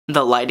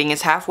The lighting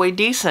is halfway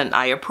decent.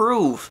 I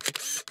approve.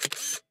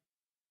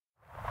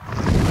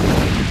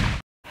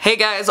 Hey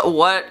guys,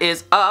 what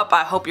is up?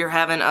 I hope you're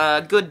having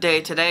a good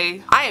day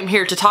today. I am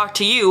here to talk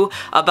to you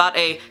about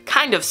a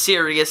kind of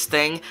serious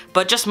thing,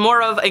 but just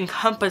more of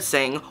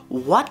encompassing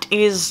what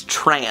is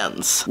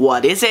trans?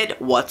 What is it?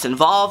 What's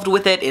involved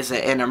with it? Is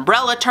it an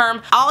umbrella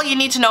term? All you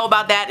need to know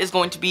about that is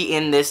going to be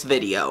in this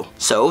video.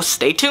 So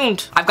stay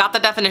tuned. I've got the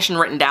definition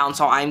written down,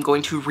 so I'm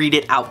going to read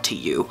it out to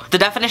you. The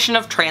definition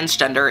of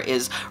transgender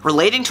is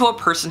relating to a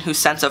person whose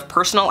sense of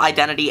personal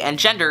identity and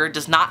gender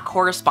does not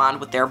correspond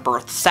with their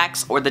birth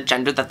sex or the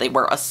gender that they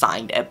were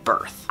assigned at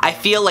birth. I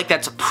feel like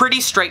that's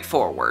pretty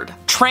straightforward.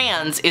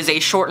 Trans is a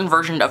shortened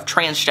version of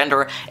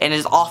transgender and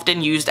is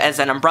often used as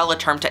an umbrella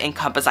term to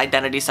encompass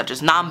identities such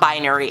as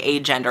non-binary,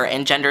 agender,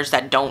 and genders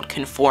that don't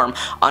conform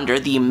under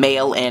the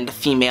male and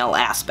female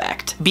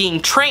aspect.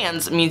 Being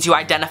trans means you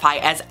identify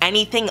as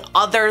anything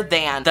other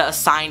than the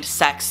assigned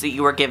sex that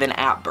you were given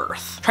at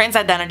birth. Trans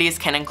identities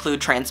can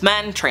include trans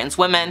men, trans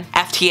women,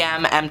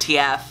 FTM,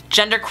 MTF,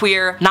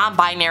 genderqueer,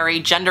 non-binary,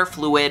 gender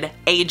fluid,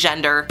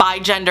 agender,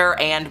 bigender,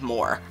 and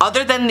more.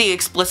 Other than the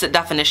explicit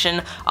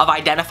definition of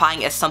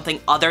identifying as something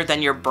other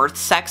than your birth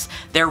sex,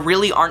 there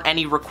really aren't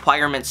any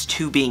requirements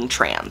to being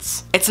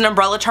trans. It's an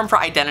umbrella term for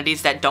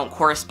identities that don't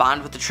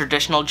correspond with the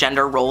traditional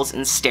gender roles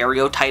and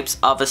stereotypes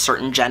of a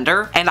certain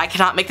gender, and I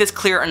cannot make this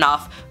clear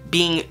enough.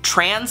 Being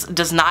trans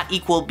does not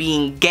equal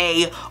being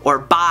gay or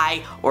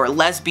bi or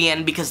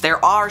lesbian, because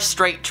there are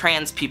straight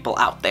trans people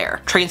out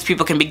there. Trans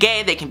people can be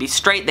gay, they can be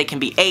straight, they can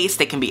be ace,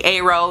 they can be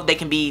aro, they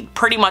can be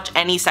pretty much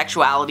any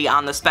sexuality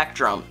on the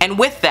spectrum. And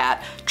with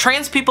that,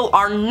 trans people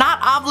are not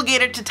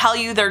obligated to tell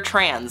you they're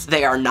trans.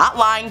 They are not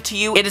lying to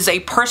you. It is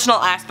a personal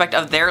aspect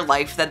of their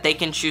life that they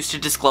can choose to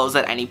disclose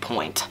at any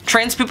point.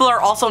 Trans people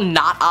are also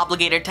not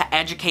obligated to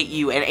educate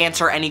you and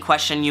answer any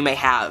question you may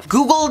have.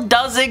 Google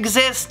does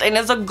exist and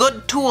is a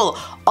good tool.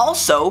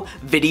 Also,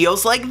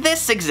 videos like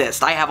this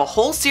exist. I have a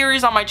whole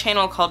series on my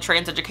channel called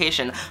Trans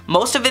Education.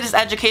 Most of it is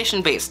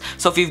education based,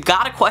 so if you've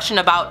got a question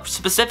about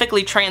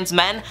specifically trans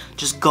men,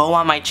 just go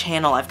on my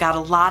channel. I've got a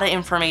lot of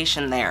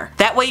information there.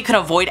 That way you can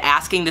avoid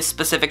asking this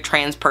specific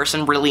trans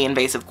person really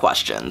invasive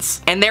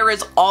questions. And there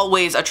is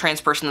always a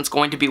trans person that's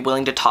going to be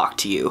willing to talk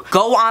to you.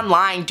 Go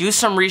online, do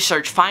some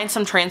research, find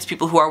some trans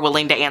people who are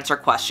willing to answer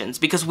questions,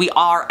 because we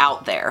are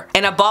out there.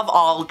 And above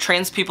all,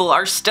 trans people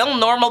are still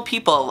normal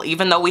people,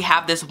 even though we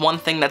have this one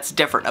thing that's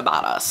different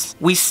about us.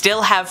 We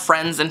still have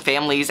friends and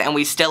families, and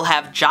we still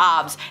have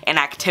jobs and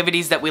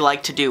activities that we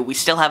like to do. We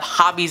still have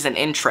hobbies and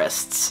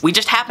interests. We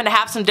just happen to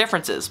have some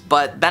differences,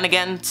 but then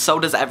again, so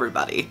does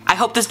everybody. I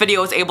hope this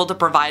video was able to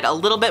provide a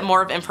little bit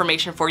more of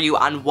information for you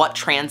on what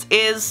trans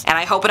is, and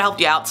I hope it helped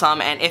you out some,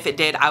 and if it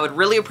did, I would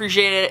really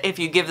appreciate it if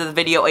you give the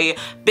video a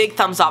big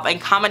thumbs up and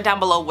comment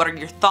down below what are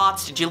your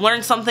thoughts. Did you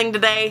learn something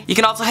today? You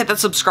can also hit the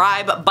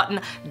subscribe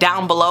button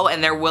down below,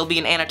 and there will be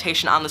an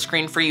annotation on the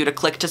screen for you to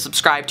click to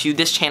subscribe to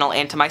this channel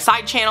and to my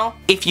side channel.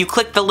 If you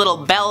click the little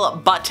bell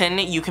button,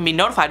 you can be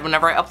notified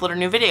whenever I upload a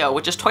new video,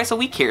 which is twice a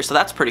week here, so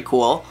that's pretty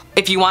cool.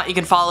 If you want, you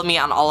can follow me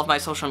on all of my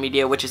social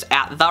media, which is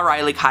at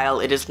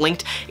 @TheRileyKyle. It is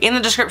linked in the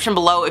description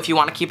below if you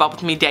want to keep up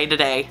with me day to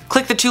day.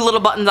 Click the two little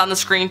buttons on the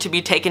screen to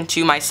be taken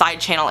to my side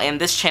channel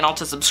and this channel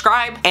to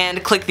subscribe,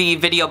 and click the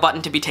video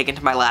button to be taken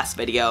to my last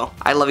video.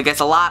 I love you guys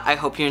a lot, I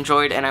hope you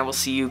enjoyed, and I will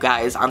see you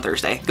guys on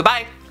Thursday.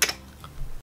 Goodbye!